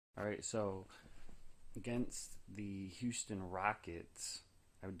Alright, so against the Houston Rockets,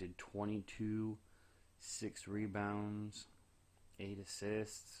 I did 22, 6 rebounds, 8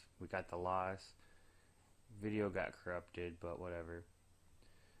 assists. We got the loss. Video got corrupted, but whatever.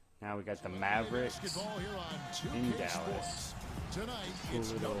 Now we got the Mavericks in Dallas. Cool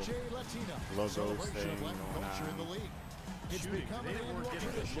little logos thing going on. It's becoming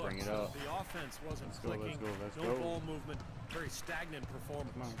Let's bring it up. The offense wasn't Let's go, clicking. let's No go. ball movement. Very stagnant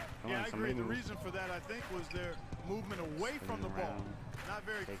performance. Come Yeah, on, I somebody agree. The move. reason for that, I think, was their movement away from the ball. Around, Not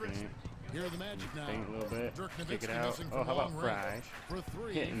very taking crisp. it, Here are the Magic now. faint a little bit, Dirk kick it Nowitzki out. missing Oh, from how about long Fry? range for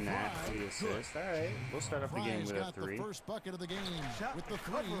three. Hitting that for the Fry, assist. Alright, we'll start off the game Fry's with a got 3. the first bucket of the game Shot with the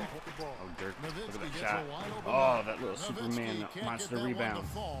cover three. off the ball. Oh, Dirk, look Nowitzki at that gets shot. a wide open Oh, look. that little Nowitzki Superman can't monster get that one to rebound.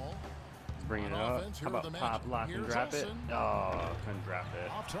 fall. Let's bring it On up. offense, How here are about the pop, Magic. lock, and Here's drop it? Olsen. Oh, couldn't drop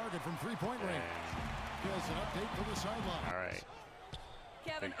it. Off target from three-point range. Here's an update from the sideline. Alright.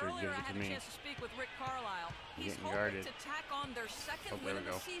 Kevin, Victor earlier gives I it had to a me. chance to speak with Rick Carlisle. He's Getting hoping guarded. to tack on their second Oh, there win we of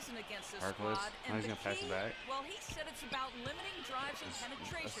the go. season against this Harkless. squad. Now he's And the gonna pass it key, back. well, he said it's about limiting drives and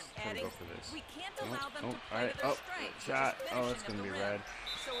penetration, Let's try to adding, go for this. we can't allow them to play alright. to their Oh, strengths, shot. which is Oh, it's finishing gonna be at the rim.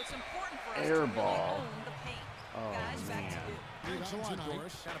 red. So it's important for us Air to really ball. own the paint. Oh, Guys, back to man. you. Thanks a lot,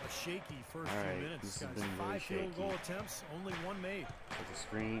 Doris. Kind of a shaky first All right, few minutes. this has Guys, been really 5 field goal shaky. attempts, only 1 made. Put the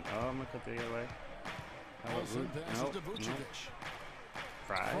screen. Oh, I'm gonna cut the other way. How about Olsen Root? passes Nope. to Nope. Vucevic.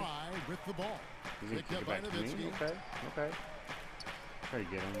 Fry. Fry with the ball. He's gonna Picked kick up it by back to me. Nowitzki. Okay. Okay. Try to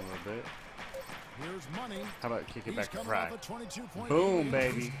get him a little bit. Here's Money. How about kick it He's back to coming Fry? off a 22-point Boom, game.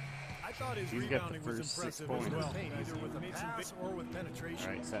 baby. I thought his He's got the rebounding was first 6 impressive as points. well, either with a pass or with penetration.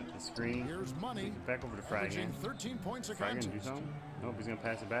 Alright, set the screen. Here's Money. Back over to Fry Averaging again. 13 points a Fry gonna do contest. something? Nope, he's gonna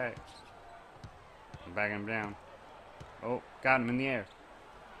pass it back. I'm backing him down. Oh, got him in the air.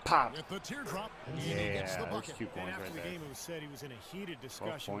 Pop! With the teardrop, and he Yeah, gets the there's bucket. 2 And points after right the there. game, it was said he was in a heated 12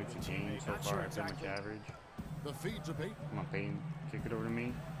 discussion points a with a game teammate. so Not far. sure That's how much exactly. average. The feed to Peyton. Come on, Payton. Kick it over to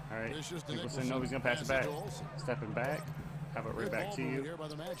me. Alright. Dishes to Nicholson. No, he's gonna pass it back. Stepping back. How about right Good back ball to movement you? here by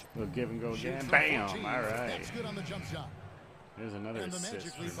the Magic. We'll give and go Shoots again. from Bam! 14. Alright. That's good on the jump shot. There's another And the assist.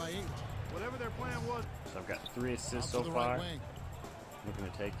 Magic lead by 8. Whatever their plan was, So I've got 3 assists Out so to the far. right wing.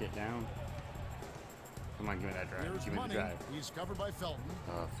 Looking to take it down. Come on, give me that drive. Here's Give me the Money. drive. He's covered by Felton.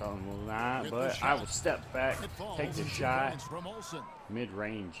 Felton will not, With the but I shot. will step back, It falls. take the 2 shot, points from Olsen.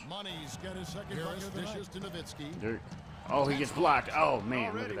 mid-range. Money's got his second bucket of the night. Dishes to Nowitzki. Dirk. Oh, he gets blocked. Oh,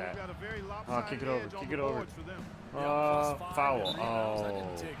 man, look already at we've got that. a very Oh, lopsided kick it over, edge on kick the it over. boards for them. Foul.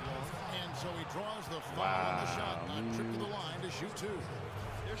 And so he draws the foul on the shot. Wow. A trip to the line to shoot 2.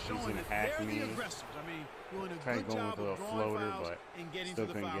 They're showing gonna that hack they're me. the aggressors. I mean, doing a Tried good going job with a of little drawing floater, fouls but and getting still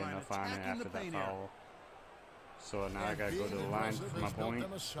to the couldn't foul get line, enough on it attacking after the that paint area. foul. So now I And gotta go to being the line aggressive for my has built them a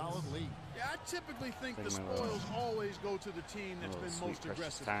point. solid lead. Yeah, I typically think Take the my little- spoils always go to the team that's little been sweet, most precious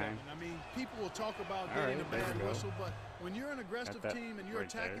aggressive. time. Kevin. I mean, people will talk about All getting right, a there bad we go. whistle, but when you're an aggressive that team and you're right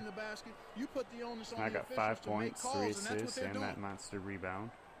there. attacking the basket, you put the onus on I the got officials 5 to make points, calls, 3 and that's what assists, they're and doing. that monster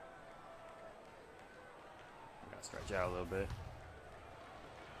rebound. I gotta stretch out a little bit.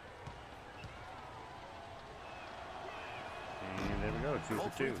 And there we go, 2 Both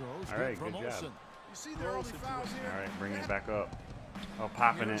for free 2. throws All right, from good Olsen. job. You see the early fouls here? All right, bringing it back up. Oh,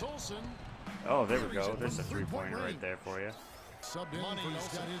 popping Here's it. Olsen. Oh, there we Carries go. it There's a from 3-point 3-pointer right range. there for you. Subbed in Money's for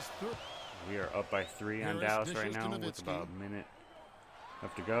Olsen. got his third. We are up by 3 on Harris Dallas right dishes to now with Nowitzki. about a minute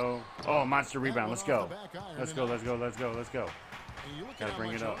left to go. Oh, monster rebound. Let's go. Let's go, let's go, let's go, let's go. And you look Gotta at how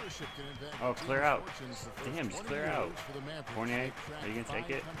bring much it up. ownership can impact Oh, the clear team's out. fortunes the first Damn, just 20 clear out. years for the Mavericks. Fournier, They've are you gonna tracked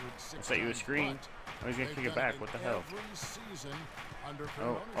take it? 506 I'll set you a times, screen. but Oh, he's gonna they've kick it done back. in What the hell? every season under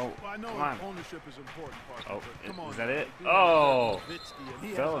current Oh, ownership. Well, I know come on. ownership is important, partner, Oh, but come on. is that now. it? You're Oh! Nowitzki, and he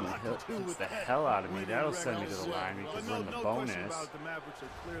has Fell a in the lot hill. to do Beats with the that hell out of me. winning That'll send me record. to the line But because no, we're in the no question bonus. about it, the Mavericks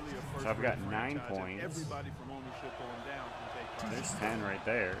are clearly a So I've got first-rate 9 franchise, and points. Everybody from ownership on down can take part. There's 10 right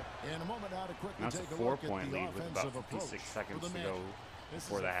there. In a moment now to quickly Now it's a take a look at 4-point the lead with offensive about 56 approach seconds for to the go Magic. This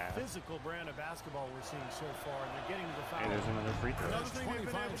before is the a half. physical brand of basketball we're seeing so far, and th're getting to the foul. Hey, there's another free throw. Another thing they've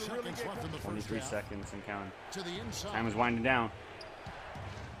been 25 able to really seconds get left in the first 23 half. seconds and counting. To the inside. Time is winding down.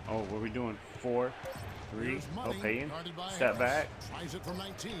 Oh, what are we doing? 4, 3. Here's Oh, Money, Payton. guarded by Step Harris. back. Tries it from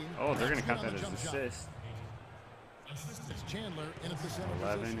 19. Oh, they're going to That's count good that on the as jump shot. assist. It's Chandler in at the center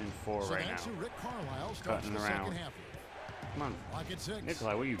 11 position. and 4 So right that's now. who Rick Carlisle starts Cutting the around. second half. Come on. Clock at 6.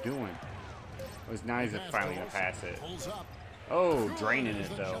 Nikolai, what are you doing? It was nice Pass finally to to Olsen. pass it. Pulls up. Oh, Through draining as it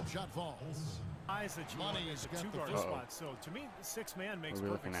the though. jump shot falls. Eyes that you want Money's at the got the two-guard first- spot. So to me, the 6-man makes What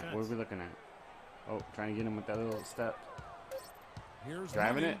are we perfect looking at? sense. What are we looking at? Oh, trying to get him with that little step. Here's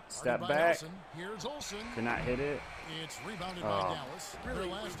Driving Money, it, step guarded by back. Nelson. Here's Olsen. Could not hit it. It's rebounded Oh. by Dallas. Really, Their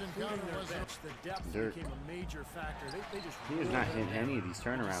last encounter including their was bench, the depth Dirt. became a major factor. They just He is not hitting any of these See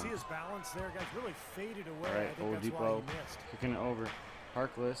turnarounds. his balance there, guys. Really faded away. All right, I think that's why Oladipo he missed. kicking it over.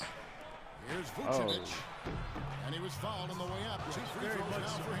 Harkless. Here's Vucevic. Oh. And he was fouled on the way up. Two free Very throws much now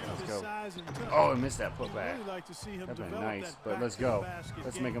so. for him. Let's His go. size and touch. Oh, I missed that I'd putback. really like to see him That'd been develop nice, that but let's back to the go. basket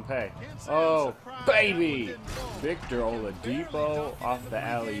Let's game. make him pay. Can't say I'm Oh, surprised baby! that one didn't go. Victor He can barely Oladipo dunk off into the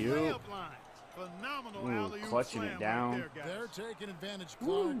alley-oop. layup line. Phenomenal Ooh, alley-oop clutching it slam down. Right there, They're guys. taking advantage,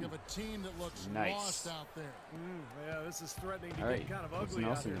 Clark, of a team that looks Nice. lost out there. Yeah, this is threatening to All right, get kind of what's ugly out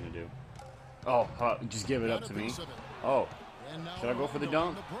Nelson here. gonna do? Oh, just give it up Got to a me. piece of it. Oh, And now should I go for the Rondo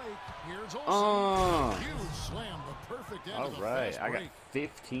dunk? on the break. Here's Olsen. Oh. Huge slam, the perfect end All of the right, fast I got break.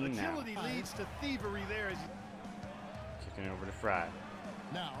 15 now. Agility leads to thievery there. As Kicking it over to Fry.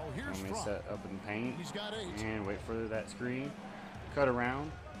 Now here's I'm gonna Fromm. set up in the paint He's got 8. and wait for that screen. Cut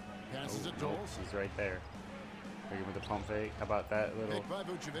around. Passes Oh, it to nope, Olsen. he's right there. Pick him with the pump fake. How about that little Picked by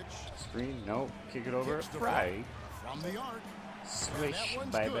Vucevic. screen? Nope. Kick it over. Kicks to Fry. From the arc. Swish, That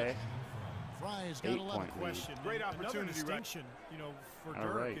one's baby. good. Fry's got 8 11. point lead. Question. Great Another opportunity, right? distinction, you know, for All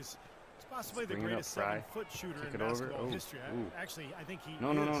Dirk right. is possibly the Bring it up, greatest Fry. 7-foot shooter Kick in it over. basketball Oh, history. ooh. Actually, I think he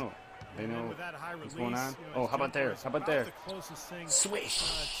No, is. no, no, no. They And know with that high what's release, going on. you know, Oh, his how about jumper there? is How about about there? the closest thing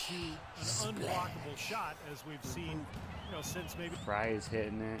Swish. to an unblockable shot as we've seen, you know, since maybe. Fry is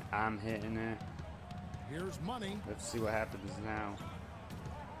hitting it. I'm hitting it. Here's Money. Let's see what happens now.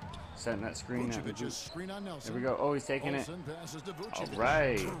 Setting that screen up. Vucevic's screen on Nelson. There we go. Oh, he's taking it. Olsen passes to Vucevic. All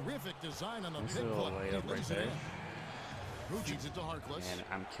right. Terrific design on the Nice big little play. layup He right lays it there. in. Vucevic it to Harkless. And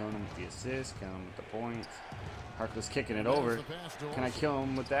I'm killing him with the assist, killing him with the points. Harkless kicking it There's over. the pass to Can I Olsen. kill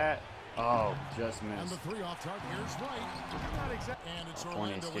him with that? Oh, just And missed. the 3 off target. Here's White. not exactly. And it's Fournier's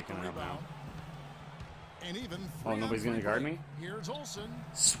Orlando with the kicking it up now. rebound. And even Oh, nobody's gonna guard me? Here's Olsen.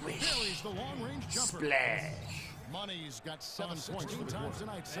 Swish. Buries the long-range jumper. Splash. Money's got 7 points 16 times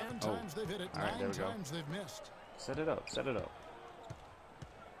tonight. 7 Oh. times they've hit it. All right, there 9 we go. times they've missed. Set it up. Set it up.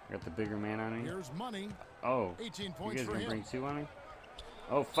 Got the bigger man on me. Here's Money. Oh, 18 you points guys for gonna him. bring 2 on me?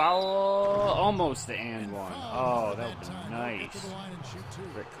 Oh, foul! Almost the and one. Foul Oh, that at would time. be They'll get to nice. the line and shoot 2.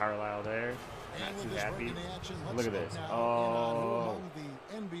 Rick Carlisle there. Not And too with this break happy. in the action, let's Look at this. now in on Oh, who among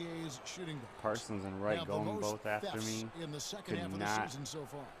the NBA's shooting guards Parsons and have Wright the going most both after thefts me. in the second Could half of the not season so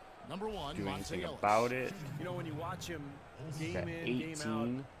far. Number 1, Do Monte anything Ellis. about it. You know, when you watch him game Got in, game out,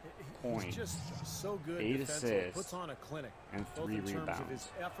 18 points, he's just so good 8 defensively. assists, Puts on a clinic, and both 3 in terms of rebounds. his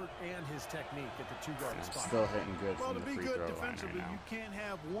effort and his technique at the two-guard I'm spot. still hitting good Well, from to the be free good throw line right defensively, now. you can't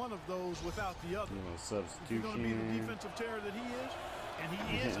have one of those without the other. A little If you're going to be the substitution. defensive terror that he is, and he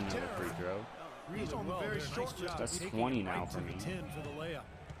Hitting is a another terror, free throw. Really He's on the well very there. short Nice list. job That's taking 20 it now right for to the me. 10 for the layup.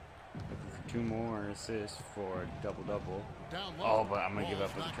 Looking for 2 more assists for a double-double. Down low. Oh, but I'm going to give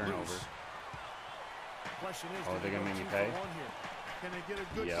Ball's up with a knocked turnover. loose. Question is, Oh, do they're they gonna go make me 2 pay? for 1 here? Can they get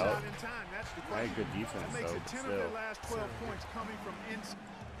a good Yep. shot in time? That's the I question. had good defense, That makes though, it but 10 of their still. last 12 points coming from inside.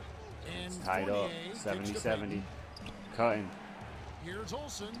 And Tied up. Fournier kicks to 70-70. Payton. Cutting. Here's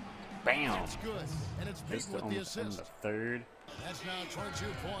Olsen. Bam! That's good. And it's Payton Just with the almost in assist. the third. That's now 22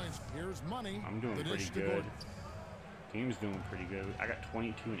 points. Here's Money. I'm doing The pretty dish to good. Gordon. Team's doing pretty good. I got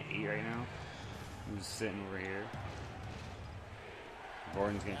 22 and 8 right now. I'm just sitting over here.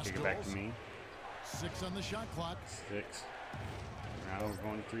 Gordon's going to kick it back to me. 6 on the shot clock. 6. Now we're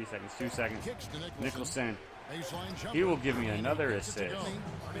going 3 seconds. 2 seconds. Kicks to Nicholson. Nicholson. Baseline jumper. He will give me And another kicks it to assist. Gurney.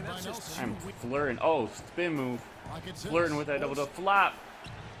 I mean, that's By just Nelson. I'm flirting. Oh, spin move. Rockets Flirting hits. with that double Olsen double flop.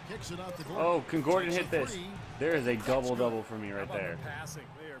 Kicks it out to Gordon. Oh, can Gordon Takes hit a this? three. There is a double double for me How right about there. the passing?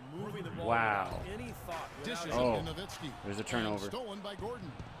 They are moving the ball Wow. without any thought. Dishes Without Oh. it to Nowitzki. There's a And turnover. stolen by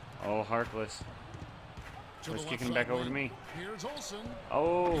Gordon. Oh, Harkless. To the He's left kicking side back over to wing. me. Here's Olsen.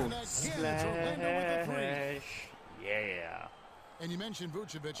 Oh, And again, it's Orlando with the three. splash. Yeah. And you mentioned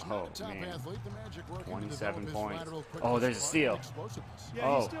Vucevic, Oh, not a top man. athlete. The Magic working 27 to develop his points. lateral Oh, quickness, there's a spark, steal. and explosiveness. Yeah,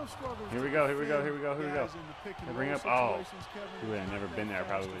 Oh. he still struggles Here we to go, here we go, defend here we go, here we go. guys in the pick and They bring roll up, oh. situations, Kevin. He would have never been there. I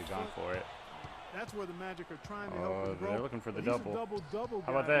probably would have gone for it. That's where the Magic are trying to help Oh, him grow. they're looking for the He's a double. double-double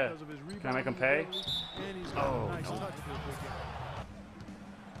How about guy that? because of his Can I make him rebounding pay? ability, and he's got Oh, a nice no. touch for a big guy.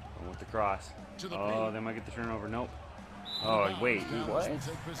 Going with the cross. To the Oh, paint. they might get the turnover. Nope. Oh, wait. He Dallas what? will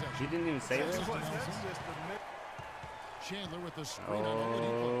take possession. He didn't even say That's this? just a Chandler with the screen on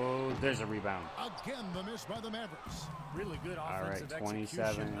Oladipo. Oh, there's a rebound. Again, the miss by the Mavericks. really good right, offensive 27,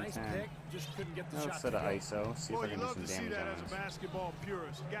 execution. Nice 10. pick. Just couldn't get the Now shot let's set to an go. ISO. See if Boy, I you can do love some to see damage that on as a this. basketball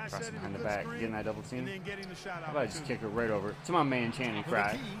purist. Guy Crossing setting behind a the good back, screen getting that double and team. then getting the shot How about I just opportunity. kick it right over to my man Channing For the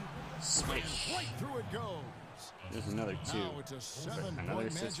Frye? key, and Swish. right through it goes. There's another 2. Now it's a 7-point Another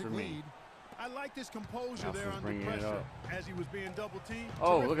assist Magic for me. lead. I like his composure Alpha's there under bringing it pressure up. as he was being double teamed.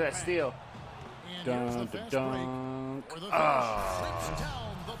 Oh, Terrific look at that pass. steal. And here's the Dun, fast dun, break, where the dun. finish trips Oh,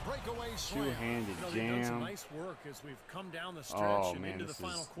 down the breakaway slam. two-handed They've done some jam. nice work as we've come down the stretch Oh, and man, into the this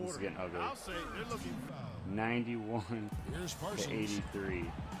final is quarter. getting ugly. I'll say they're looking 91 Here's to Parsons. 83.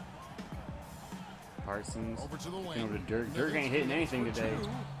 Parsons. Over to the Over wing. to Dirk. Dirk ain't hitting anything For today. two,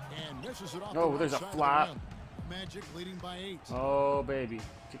 and misses it off Oh, the there's a right side of the flop. rim. Magic leading by 8. Oh, baby.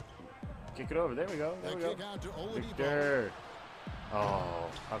 Kick it over. There we go. There The we go. kick out to Oladipo. Victor. Oh,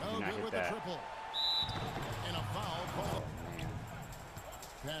 how could No you not good hit with the that? triple. And a foul call. Man.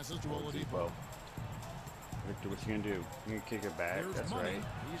 Passes to Oladipo. Oladipo. Victor, what you gonna do? You gonna kick it back? Here's That's money. right.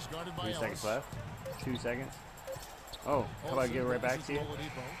 He's guarded by 3 Ellis. seconds left. 2 seconds. Oh, how about I give it right back to you?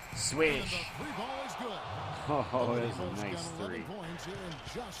 Oladipo. And the Swish. 3 ball is good. Oh, that's Oladipo's a nice got 11 3. points here in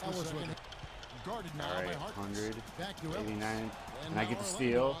just the second. Guarded now All right, by Harkless. 100, Back to Ellis. 89, and I now get the Orlando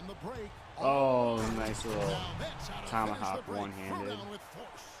steal. on the break. Oh, nice little Now that's how to tomahawk finish the break. one-handed. Throw down with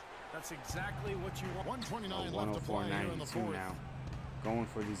force. That's exactly what you want. 129 left to play here in the 104.92 fourth. now. Going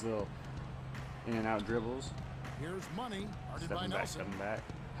for these little in and out dribbles. Here's money. Guarded by Stepping back, Nelson. stepping back.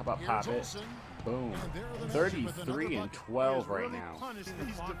 How about Here's pop it? Olsen. Boom. And there the Nation with another 33 and bucket. 12 He right has really now. punished The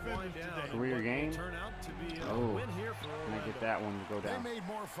these clock wind defenders down. today. Career What will game. turn out to be a Oh. win here for Can I Orlando. get that one to go They down? made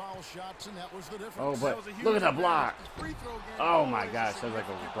more foul shots, and that was the difference. Oh, That but was a huge look at the advantage. block. The free throw game Oh always my a gosh, that was like a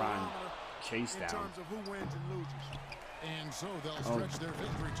significant LeBron barometer chase in down. terms of who wins and loses. And so they'll Oh. stretch their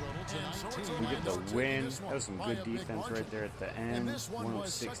victory total to 19. We get the Orlando win. taking this That one was some by good a big defense margin. right there at the And end. this one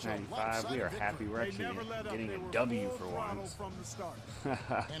was such a 106.95. We are lopsided happy we're They actually never let up. getting They a were W full for throttle once. from the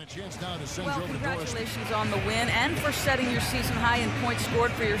start. And a chance now to send Well, Joe the doors. congratulations on the win and for setting your season high in points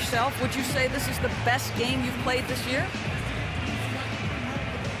scored for yourself. Would you say this is the best game you've played this year?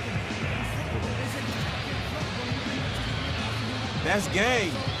 That's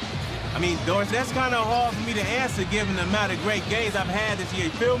game. I mean, Doris, that's kind of hard for me to answer given the amount of great games I've had this year.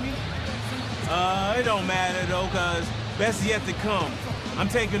 You feel me? It don't matter, though, because best is yet to come. I'm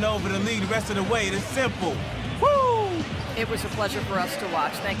taking over the league the rest of the way. It's simple. Woo! It was a pleasure for us to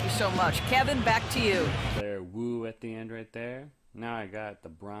watch. Thank you so much. Kevin, back to you. There, woo at the end right there. Now I got the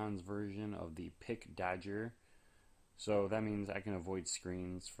bronze version of the pick dodger. So that means I can avoid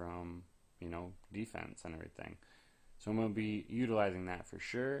screens from, defense and everything. So I'm going to be utilizing that for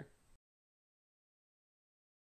sure.